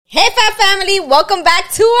Hey, Fat Family, welcome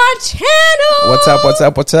back to our channel. What's up, what's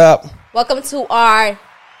up, what's up? Welcome to our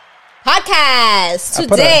podcast.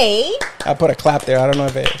 Today, I put a clap there. I don't know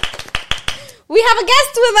if it... we have a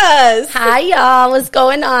guest with us. Hi, y'all. What's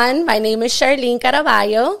going on? My name is Charlene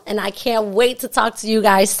Caraballo, and I can't wait to talk to you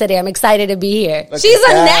guys today. I'm excited to be here. She's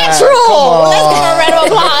a natural. Let's give her a round of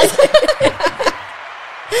applause.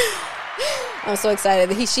 I'm so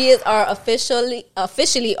excited. She is our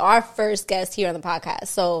officially our first guest here on the podcast.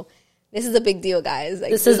 So this is a big deal, guys.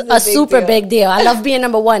 Like, this is a super big deal. I love being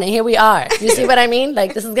number one, and here we are. You see what I mean?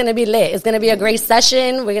 Like, this is going to be lit. It's going to be a great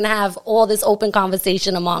session. We're going to have all this open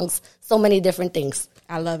conversation amongst so many different things.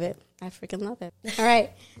 I love it. I freaking love it. All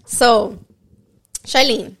right. So,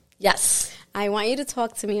 Charlene. Yes. I want you to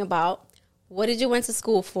talk to me about what did you went to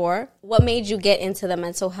school for? What made you get into the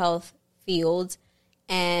mental health field?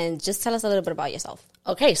 And just tell us a little bit about yourself.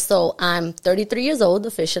 Okay, so I'm 33 years old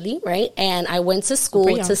officially, right? And I went to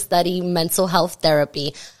school to study mental health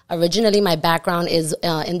therapy. Originally, my background is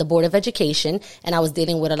in the Board of Education, and I was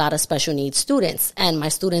dealing with a lot of special needs students. And my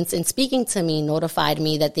students, in speaking to me, notified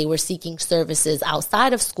me that they were seeking services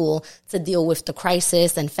outside of school to deal with the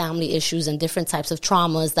crisis and family issues and different types of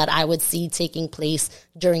traumas that I would see taking place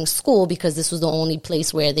during school, because this was the only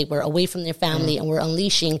place where they were away from their family and were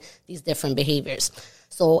unleashing these different behaviors.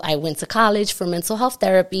 So I went to college for mental health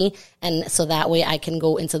therapy, and so that way I can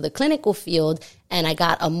go into the clinical field, and I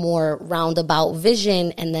got a more roundabout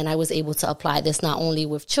vision, and then I was able to apply this not only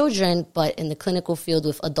with children, but in the clinical field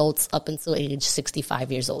with adults up until age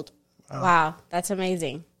 65 years old. Wow, that's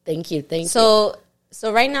amazing. Thank you. So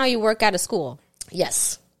right now you work at a school.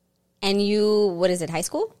 Yes. And what is it, high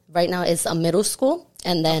school? Right now it's a middle school.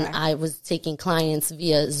 And then I was taking clients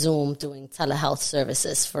via Zoom doing telehealth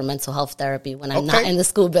services for mental health therapy when I'm not in the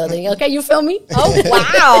school building. Okay, you feel me? Oh,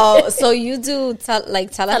 wow. So you do telehealth?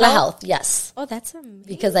 Telehealth, yes. Oh, that's amazing.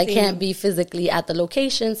 Because I can't be physically at the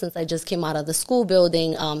location since I just came out of the school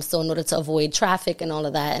building. So in order to avoid traffic and all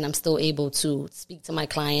of that, and I'm still able to speak to my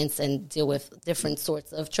clients and deal with different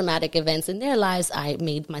sorts of traumatic events in their lives, I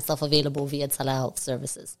made myself available via telehealth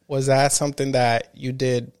services. Was that something that you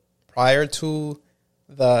did prior to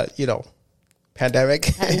the, pandemic?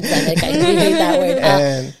 Pandemic, I hate that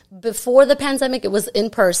word. Before the pandemic, it was in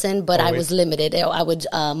person, but I was limited. I would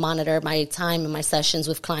monitor my time and my sessions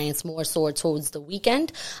with clients more so towards the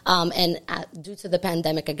weekend. Due to the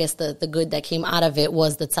pandemic, I guess the good that came out of it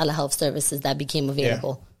was the telehealth services that became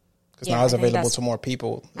available. Because now it's available to more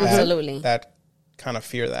people. Absolutely. That kind of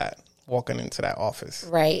fear that. Walking into that office.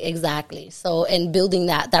 Right, exactly. So, and building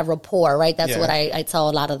that rapport, right? That's what I tell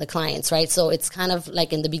a lot of the clients, right? So it's kind of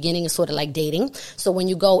like in the beginning, it's sort of like dating. So when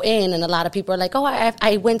you go in and a lot of people are like, oh,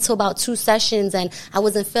 I went to about 2 sessions and I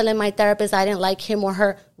wasn't feeling my therapist. I didn't like him or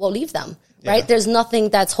her. Well, leave them, right? There's nothing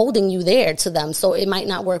that's holding you there to them. So it might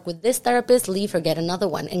not work with this therapist. Leave her, get another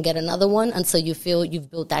one and get another one until you feel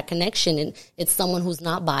you've built that connection. And it's someone who's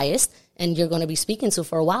not biased and you're going to be speaking to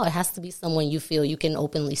for a while. It has to be someone you feel you can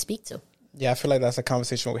openly speak to. Yeah, I feel like that's a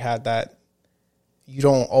conversation we had, that you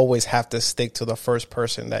don't always have to stick to the first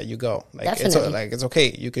person that you go. Like, definitely. It's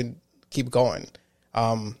okay. You can keep going.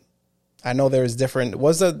 I know there's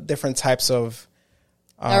what's the different types of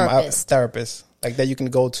therapists like that you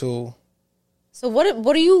can go to? So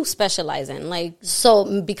what do you specialize in?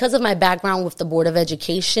 So because of my background with the Board of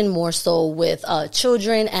Education, more so with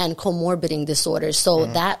children and comorbid disorders. So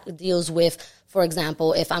that deals with, for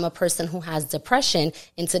example, if I'm a person who has depression,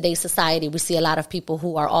 in today's society, we see a lot of people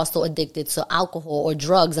who are also addicted to alcohol or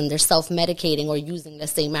drugs, and they're self-medicating or using,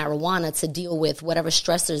 let's say, marijuana to deal with whatever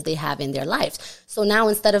stressors they have in their lives. So now,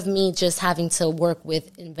 instead of me just having to work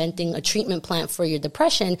with inventing a treatment plan for your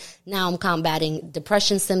depression, now I'm combating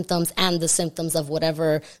depression symptoms and the symptoms of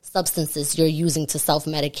whatever substances you're using to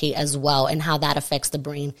self-medicate as well, and how that affects the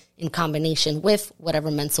brain in combination with whatever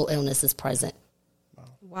mental illness is present.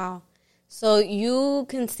 Wow. So you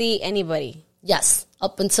can see anybody? Yes,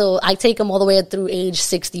 up until I take them all the way through age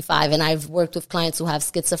 65. And I've worked with clients who have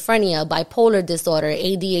schizophrenia, bipolar disorder,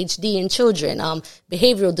 ADHD in children,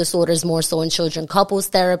 behavioral disorders more so in children, couples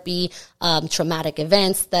therapy, traumatic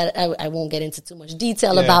events that I won't get into too much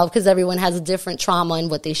detail about, because everyone has a different trauma, and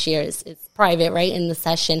what they share is it's private, right, in the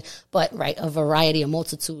session. But, a variety, a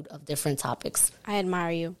multitude of different topics. I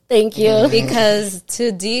admire you. Thank you. Because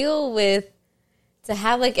to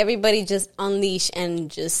have everybody just unleash and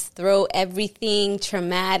just throw everything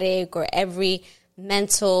traumatic or every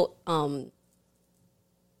mental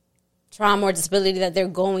trauma or disability that they're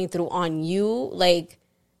going through on you,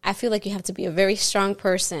 I feel like you have to be a very strong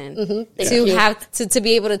person to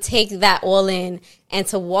be able to take that all in and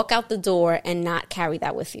to walk out the door and not carry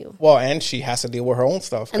that with you. Well, and she has to deal with her own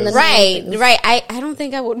stuff. Right. I don't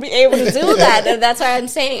think I would be able to do that. And that's why I'm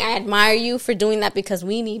saying I admire you for doing that, because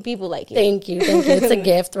we need people like you. Thank you. It's a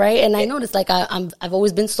gift, right? And I noticed, like, I've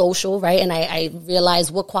always been social, right? And I realize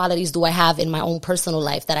what qualities do I have in my own personal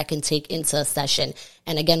life that I can take into a session.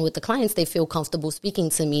 And again, with the clients, they feel comfortable speaking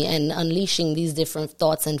to me and unleashing these different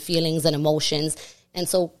thoughts and feelings and emotions. And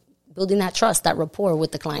so building that trust, that rapport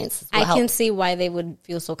with the clients. I can see why they would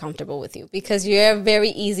feel so comfortable with you, because you're a very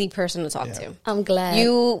easy person to talk to. I'm glad.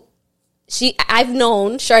 I've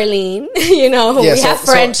known Charlene, we have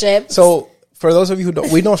friendship. So for those of you who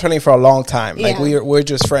don't, we know Charlene for a long time. Like we're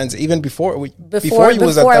just friends, even before you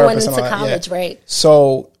was a therapist. I went into college, right?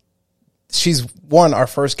 So she's our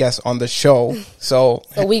first guest on the show. So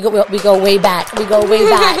we go way back.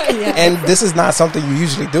 And this is not something you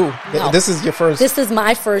usually do. No. This is your first. This is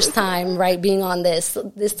my first time, right, being on this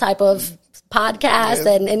type of podcast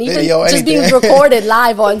and even video, just being recorded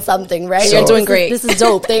live on something, right? So, you're doing great. This is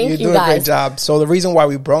dope. Thank you guys. You're doing a great job. So the reason why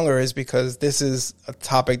we brung her is because this is a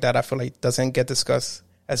topic that I feel like doesn't get discussed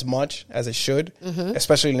as much as it should,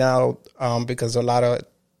 especially now because a lot of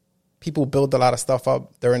people build a lot of stuff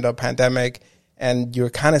up during the pandemic, and you're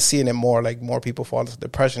kind of seeing it more, like more people fall into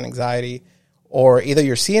depression, anxiety, or either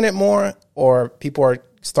you're seeing it more or people are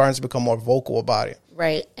starting to become more vocal about it.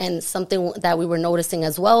 Right. And something that we were noticing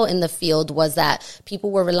as well in the field was that people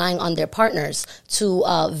were relying on their partners to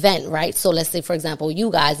vent, right? So let's say, for example, you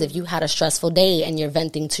guys, if you had a stressful day and you're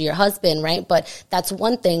venting to your husband, right? But that's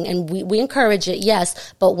one thing. And we encourage it,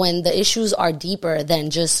 yes. But when the issues are deeper than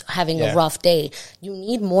just having a rough day, you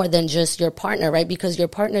need more than just your partner, right? Because your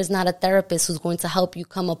partner is not a therapist who's going to help you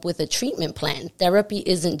come up with a treatment plan. Therapy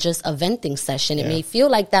isn't just a venting session. It may feel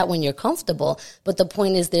like that when you're comfortable, but the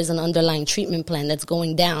point is there's an underlying treatment plan that's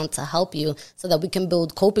going down to help you so that we can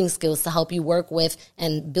build coping skills to help you work with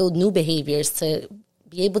and build new behaviors to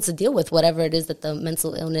be able to deal with whatever it is that the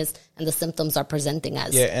mental illness and the symptoms are presenting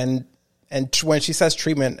as. Yeah, and when she says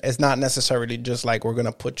treatment, it's not necessarily just like we're going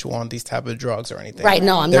to put you on these type of drugs or anything. Right,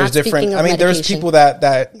 no, I'm not speaking of medication. There's people that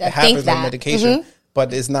have the medication,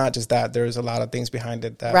 but it's not just that. There's a lot of things behind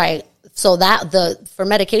it. Right. So for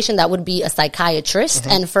medication, that would be a psychiatrist.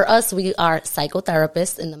 And for us, we are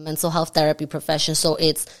psychotherapists in the mental health therapy profession. So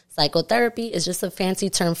psychotherapy is just a fancy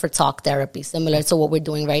term for talk therapy, similar to what we're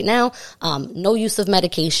doing right now. No use of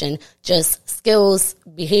medication, just skills,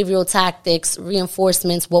 behavioral tactics,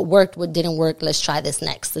 reinforcements, what worked, what didn't work. Let's try this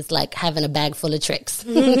next. It's like having a bag full of tricks.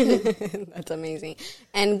 That's amazing.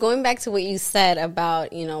 And going back to what you said about,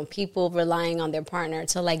 people relying on their partner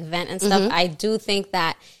to like vent and stuff, I do think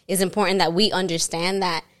that is important that we understand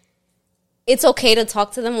that it's okay to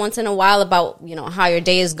talk to them once in a while about, how your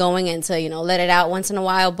day is going and to, let it out once in a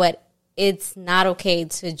while. But it's not okay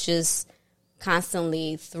to just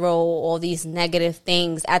constantly throw all these negative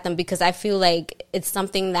things at them, because I feel like it's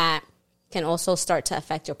something that can also start to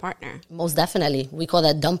affect your partner. Most definitely. We call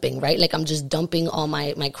that dumping, right? Like I'm just dumping all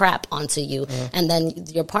my crap onto you. And then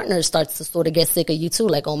your partner starts to sort of get sick of you too.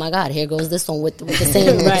 Like, oh my God, here goes this one with the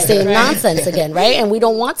same nonsense again, right? And we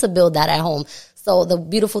don't want to build that at home. So the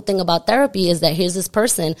beautiful thing about therapy is that here's this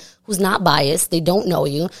person who's not biased. They don't know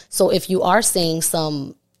you. So if you are saying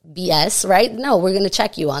some BS, right? No, we're going to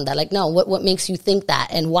check you on that. Like, no, what makes you think that?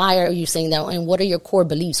 And why are you saying that? And what are your core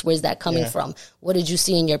beliefs? Where's that coming from? What did you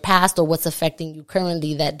see in your past, or what's affecting you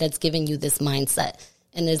currently that's giving you this mindset?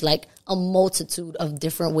 And there's like a multitude of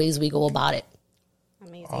different ways we go about it.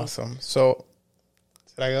 Amazing. Awesome. So,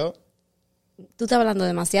 should I go? Tú estás hablando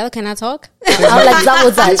demasiado. Can I talk?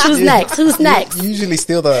 I'm like, who's next? Who's next? You usually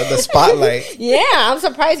steal the spotlight. Yeah, I'm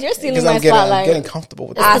surprised you're stealing my spotlight. I'm getting comfortable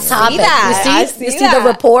with I see that. You see the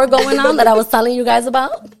rapport going on that I was telling you guys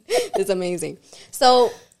about? It's amazing.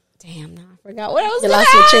 So, damn, now I forgot what I was going to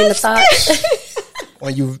ask. You lost your train of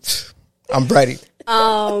thought? I'm ready.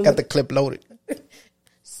 Got the clip loaded.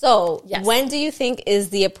 So, when do you think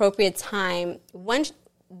is the appropriate time?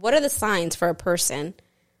 What are the signs for a person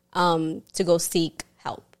to go seek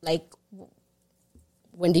help? Like,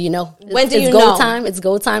 when do you know? It's go time. It's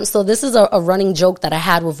go time. So this is a running joke that I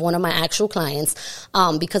had with one of my actual clients,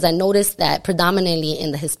 because I noticed that predominantly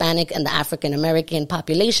in the Hispanic and the African American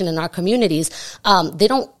population in our communities, they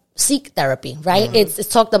don't seek therapy, right? It's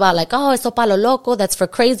talked about like, oh, eso pa lo loco, that's for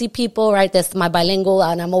crazy people, right? That's my bilingual,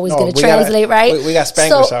 and I'm always going to translate, right? We got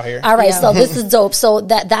Spanglish out here. All right, so this is dope. So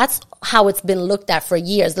that's how it's been looked at for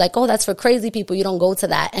years. Like, oh, that's for crazy people. You don't go to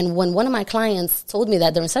that. And when one of my clients told me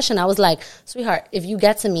that during session, I was like, sweetheart, if you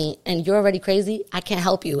get to me and you're already crazy, I can't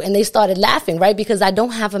help you. And they started laughing, right? Because I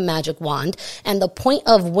don't have a magic wand. And the point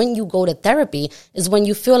of when you go to therapy is when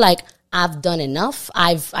you feel like, I've done enough.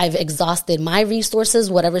 I've exhausted my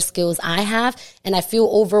resources, whatever skills I have, and I feel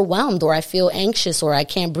overwhelmed, or I feel anxious, or I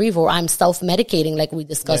can't breathe, or I'm self-medicating like we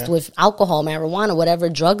discussed with alcohol, marijuana, whatever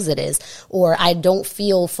drugs it is, or I don't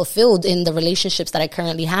feel fulfilled in the relationships that I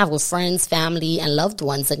currently have with friends, family, and loved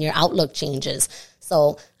ones, and your outlook changes.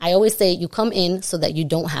 So I always say you come in so that you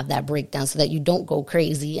don't have that breakdown, so that you don't go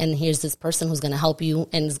crazy, and here's this person who's going to help you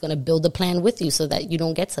and is going to build a plan with you so that you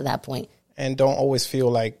don't get to that point. And don't always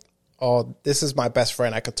feel like, oh, this is my best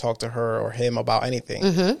friend, I could talk to her or him about anything.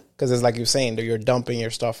 Because it's like you're saying, that you're dumping your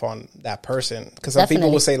stuff on that person. Because some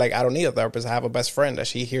people will say, like, I don't need a therapist. I have a best friend that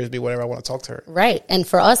she hears me whenever I want to talk to her. Right. And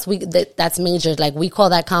for us, that's major. Like, we call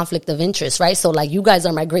that conflict of interest, right? So, like, you guys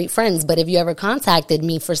are my great friends, but if you ever contacted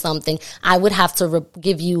me for something, I would have to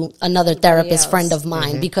give you another therapist friend of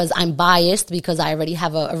mine because I'm biased, because I already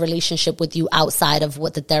have a relationship with you outside of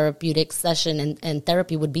what the therapeutic session and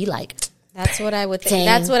therapy would be like. That's what I would think.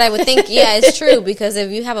 That's what I would think. Yeah, it's true. Because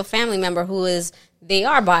if you have a family member they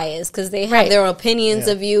are biased because they have their opinions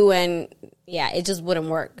of you, and it just wouldn't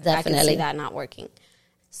work. Definitely. I can see that not working.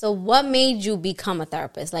 So what made you become a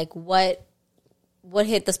therapist? Like what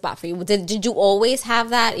hit the spot for you? Did you always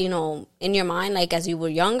have that, in your mind, like as you were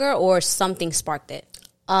younger, or something sparked it?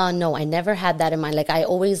 No, I never had that in mind. Like, I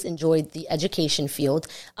always enjoyed the education field.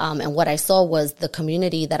 And what I saw was the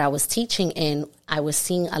community that I was teaching in, I was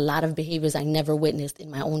seeing a lot of behaviors I never witnessed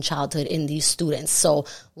in my own childhood in these students. So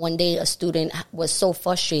one day a student was so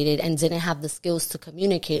frustrated and didn't have the skills to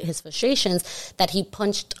communicate his frustrations that he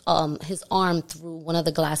punched his arm through one of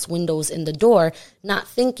the glass windows in the door, not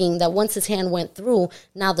thinking that once his hand went through,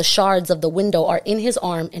 now the shards of the window are in his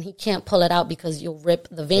arm and he can't pull it out because you'll rip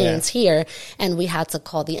the veins here. And we had to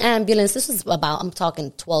call the ambulance. This was I'm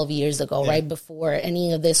talking 12 years ago, right? Before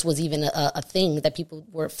any of this was even a thing that people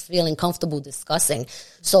were feeling comfortable discussing.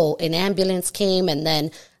 So an ambulance came, and then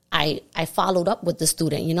I followed up with the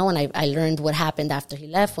student, and I learned what happened after he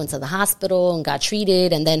left, went to the hospital and got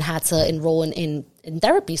treated, and then had to enroll in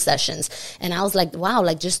therapy sessions. And I was like, wow,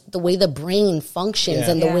 like just the way the brain functions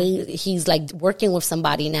and the way he's like working with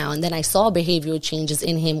somebody now. And then I saw behavioral changes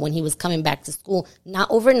in him when he was coming back to school, not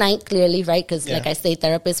overnight, clearly, right? Because like I say,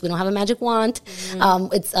 therapists, we don't have a magic wand.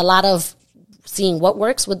 It's a lot of seeing what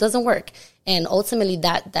works, what doesn't work. And ultimately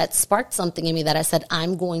that sparked something in me that I said,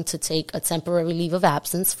 I'm going to take a temporary leave of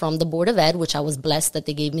absence from the Board of Ed, which I was blessed that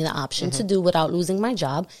they gave me the option to do without losing my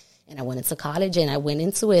job. And I went into college and I went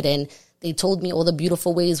into it, and they told me all the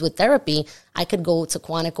beautiful ways with therapy. I could go to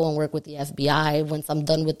Quantico and work with the FBI once I'm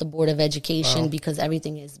done with the Board of Education because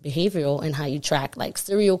everything is behavioral and how you track like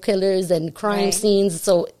serial killers and crime scenes.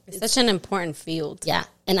 So it's such an important field. Yeah.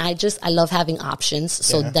 And I love having options.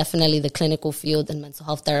 So definitely the clinical field and mental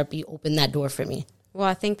health therapy opened that door for me. Well,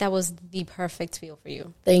 I think that was the perfect field for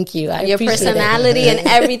you. Thank you. Your personality and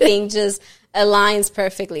everything just aligns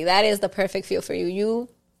perfectly. That is the perfect field for you.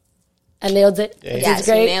 I nailed it. Yes,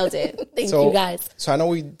 you nailed it. Thank you, guys. So I know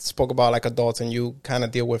we spoke about like adults, and you kind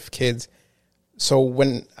of deal with kids. So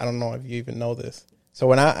I don't know if you even know this. So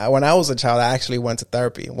when I was a child, I actually went to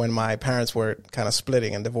therapy when my parents were kind of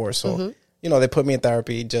splitting and divorced. So, they put me in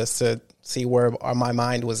therapy just to see where my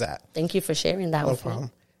mind was at. Thank you for sharing that with me.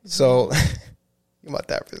 So you're my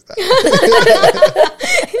therapist.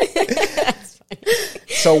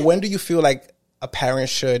 So when do you feel like a parent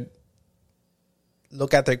should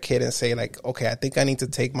look at their kid and say like, okay, I think I need to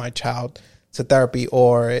take my child to therapy,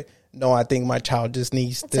 or no, I think my child just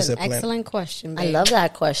needs discipline? An excellent question, babe. I love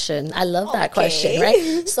that question. That question,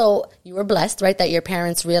 right? So you were blessed, right, that your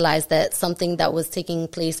parents realized that something that was taking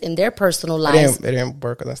place in their personal lives. It didn't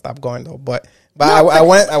work because I stopped going though. But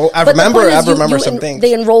I remember some things.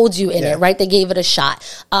 They enrolled you in it, right? They gave it a shot.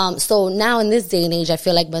 So now in this day and age, I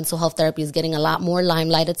feel like mental health therapy is getting a lot more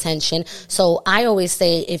limelight attention. So I always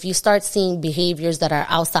say, if you start seeing behaviors that are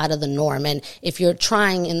outside of the norm, and if you're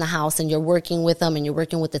trying in the house and you're working with them and you're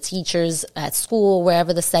working with the teachers at school,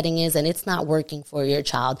 wherever the setting is, and it's not working for your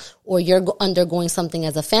child, or you're undergoing something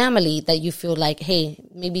as a family that you feel like, hey,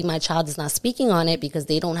 maybe my child is not speaking on it because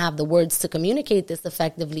they don't have the words to communicate this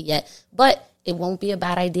effectively yet, but it won't be a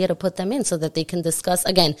bad idea to put them in so that they can discuss.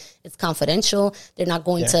 Again, it's confidential. They're not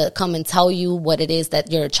going to come and tell you what it is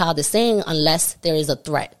that your child is saying unless there is a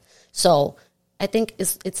threat. So I think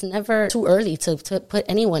it's never too early to put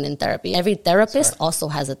anyone in therapy. Every therapist also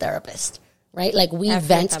has a therapist, right? Like we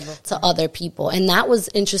vent to other people. And that was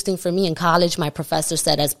interesting for me in college. My professor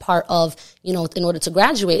said as part of, in order to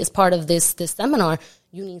graduate, as part of this seminar,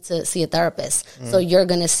 you need to see a therapist. So you're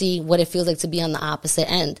going to see what it feels like to be on the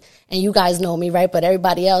opposite end. And you guys know me, right? But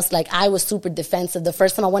everybody else, like I was super defensive. The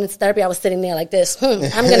first time I went into therapy, I was sitting there like this. I'm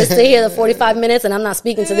going to stay here the 45 minutes and I'm not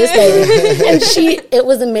speaking to this lady. And it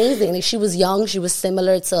was amazing. Like, she was young. She was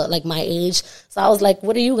similar to like my age. So I was like,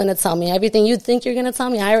 what are you going to tell me? Everything you think you're going to tell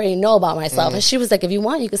me, I already know about myself. And she was like, if you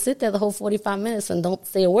want, you can sit there the whole 45 minutes and don't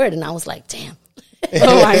say a word. And I was like, damn.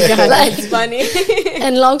 Oh my God, that's funny.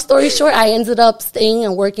 And long story short, I ended up staying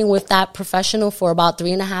and working with that professional for about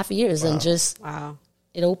 3.5 years. And just,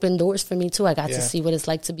 it opened doors for me too. I got to see what it's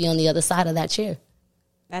like to be on the other side of that chair.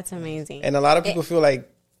 That's amazing. And a lot of people feel like...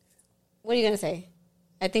 What are you going to say?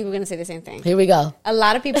 I think we're going to say the same thing. Here we go. A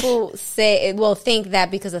lot of people think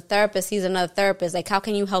that because a therapist sees another therapist, like, how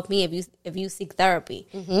can you help me if you seek therapy?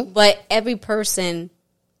 But every person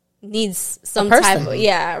needs some type of...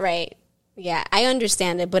 Yeah, right. Yeah, I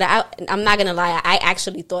understand it, but I'm not going to lie. I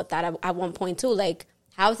actually thought that at one point, too. Like,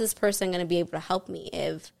 how is this person going to be able to help me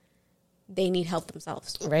if they need help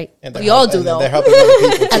themselves? Right. We all do, though. They're helping other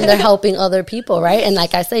people, too. And they're helping other people, right? And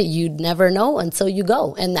like I say, you'd never know until you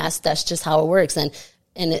go. And that's just how it works. And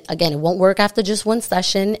again, it won't work after just one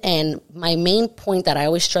session. And my main point that I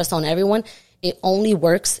always stress on everyone, it only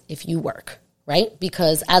works if you work. Right?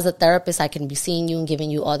 Because as a therapist, I can be seeing you and giving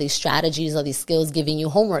you all these strategies, all these skills, giving you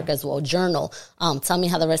homework as well, journal. Tell me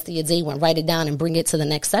how the rest of your day went, write it down and bring it to the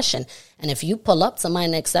next session. And if you pull up to my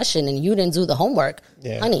next session and you didn't do the homework,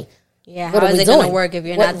 honey, how is it going to work if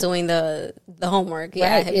you're not doing the homework?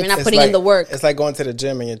 Yeah, if you're not putting in the work. It's like going to the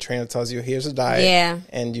gym and your trainer tells you, here's a diet,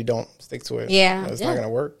 and you don't stick to it. Yeah. It's not going to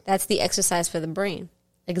work. That's the exercise for the brain.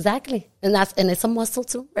 Exactly. And it's a muscle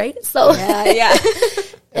too, right? So yeah.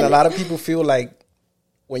 And a lot of people feel like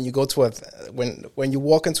when you go to when you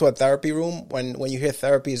walk into a therapy room, when you hear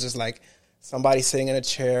therapy, it's just like somebody sitting in a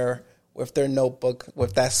chair with their notebook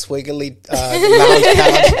with that swiggly lounge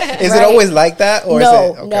couch. Is it always like that, or no?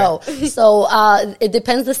 is it, okay. No. So it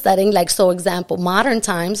depends the setting. Like, so example, modern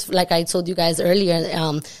times, like I told you guys earlier,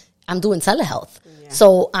 I'm doing telehealth.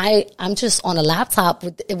 So I'm just on a laptop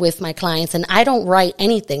with my clients, and I don't write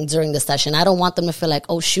anything during the session. I don't want them to feel like,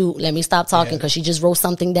 oh shoot, let me stop talking because she just wrote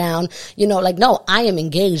something down. Like, no, I am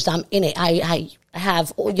engaged. I'm in it. I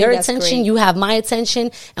have your attention. Great. You have my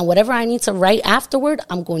attention, and whatever I need to write afterward,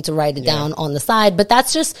 I'm going to write it down on the side. But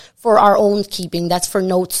that's just for our own keeping. That's for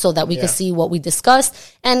notes so that we can see what we discussed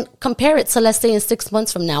and compare it to, let's say, in 6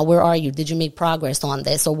 months from now, where are you? Did you make progress on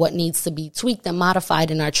this, or what needs to be tweaked and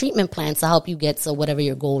modified in our treatment plan to help you get to whatever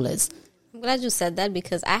your goal is? I'm glad you said that,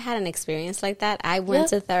 because I had an experience like that. I went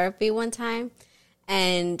to therapy one time,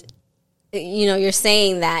 and you're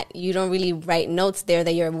saying that you don't really write notes there,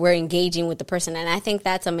 that we're engaging with the person. And I think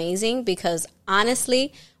that's amazing, because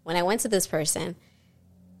honestly, when I went to this person,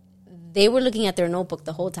 they were looking at their notebook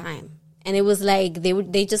the whole time. And it was like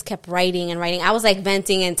they just kept writing and writing. I was like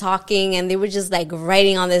venting and talking, and they were just like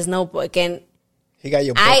writing on this notebook. And he got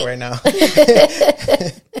your book right now.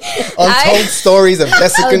 Untold Stories of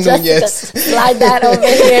Jessica Nunez. Slide that over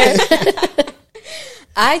here.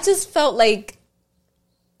 I just felt like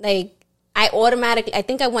I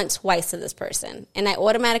think I went twice to this person, and I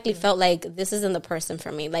automatically felt like this isn't the person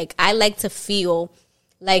for me. Like, I like to feel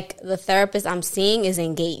like the therapist I'm seeing is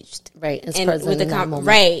engaged. Right. It's present in that moment.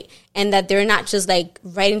 Right. And that they're not just like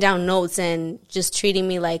writing down notes and just treating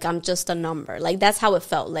me like I'm just a number. Like, that's how it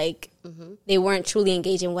felt. Like, they weren't truly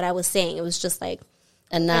engaged in what I was saying. It was just like,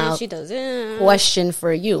 and now, she does. Question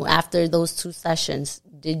for you. After those 2 sessions,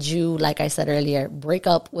 did you, like I said earlier, break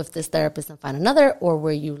up with this therapist and find another, or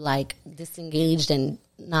were you like disengaged and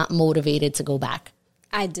not motivated to go back?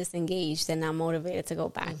 I disengaged and not motivated to go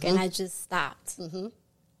back, and I just stopped.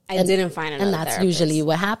 I didn't find another therapist. Therapist. Usually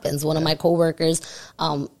what happens. One of my coworkers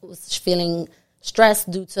was feeling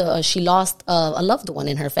stressed due to she lost a loved one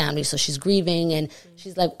in her family, so she's grieving, and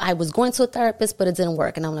she's like, I was going to a therapist, but it didn't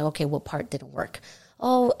work. And I'm like, okay, what part didn't work?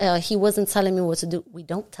 He wasn't telling me what to do. We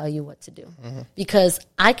don't tell you what to do, because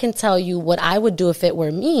I can tell you what I would do if it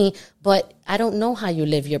were me, but I don't know how you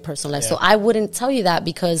live your personal life. So I wouldn't tell you that,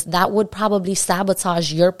 because that would probably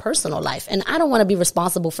sabotage your personal life. And I don't want to be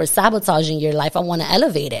responsible for sabotaging your life. I want to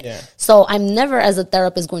elevate it. Yeah. So I'm never, as a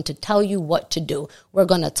therapist, going to tell you what to do. We're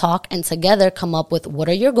going to talk and together come up with what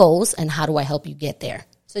are your goals and how do I help you get there.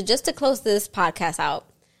 So just to close this podcast out,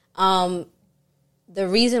 the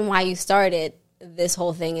reason why you started this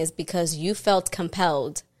whole thing is because you felt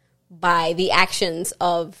compelled by the actions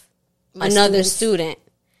of another student,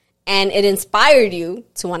 and it inspired you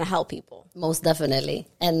to want to help people. Most definitely.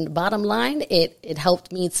 And bottom line, it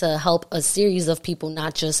helped me to help a series of people,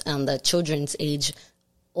 not just on the children's age,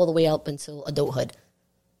 all the way up until adulthood.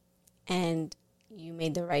 And you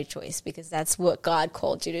made the right choice because that's what God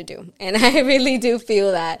called you to do. And I really do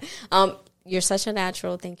feel that. You're such a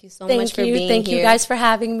natural. Thank you so much for being here. Thank you guys for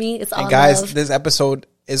having me. It's all and guys, love. This episode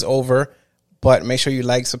is over, but make sure you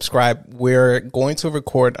like, subscribe. We're going to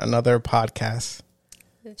record another podcast.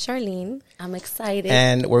 Charlene. I'm excited.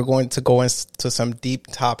 And we're going to go into some deep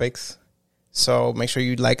topics. So make sure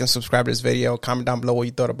you like and subscribe to this video. Comment down below what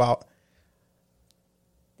you thought about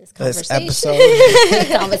this episode.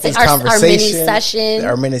 Our mini session.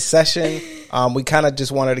 Our mini session. We kind of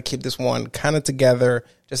just wanted to keep this one kind of together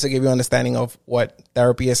just to give you an understanding of what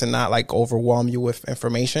therapy is and not like overwhelm you with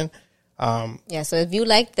information. Yeah, so if you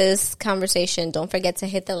like this conversation, don't forget to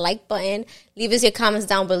hit the like button. Leave us your comments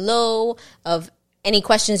down below of any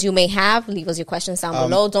questions you may have. Leave us your questions down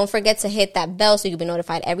below. Don't forget to hit that bell so you'll be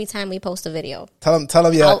notified every time we post a video. Tell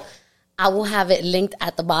them, yeah. I will have it linked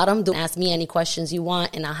at the bottom. Do ask me any questions you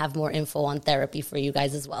want, and I'll have more info on therapy for you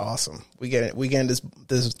guys as well. Awesome. We getting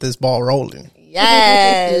this ball rolling.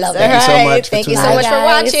 Yes. Love it. Thank you so much. Thank you so much for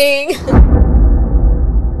watching.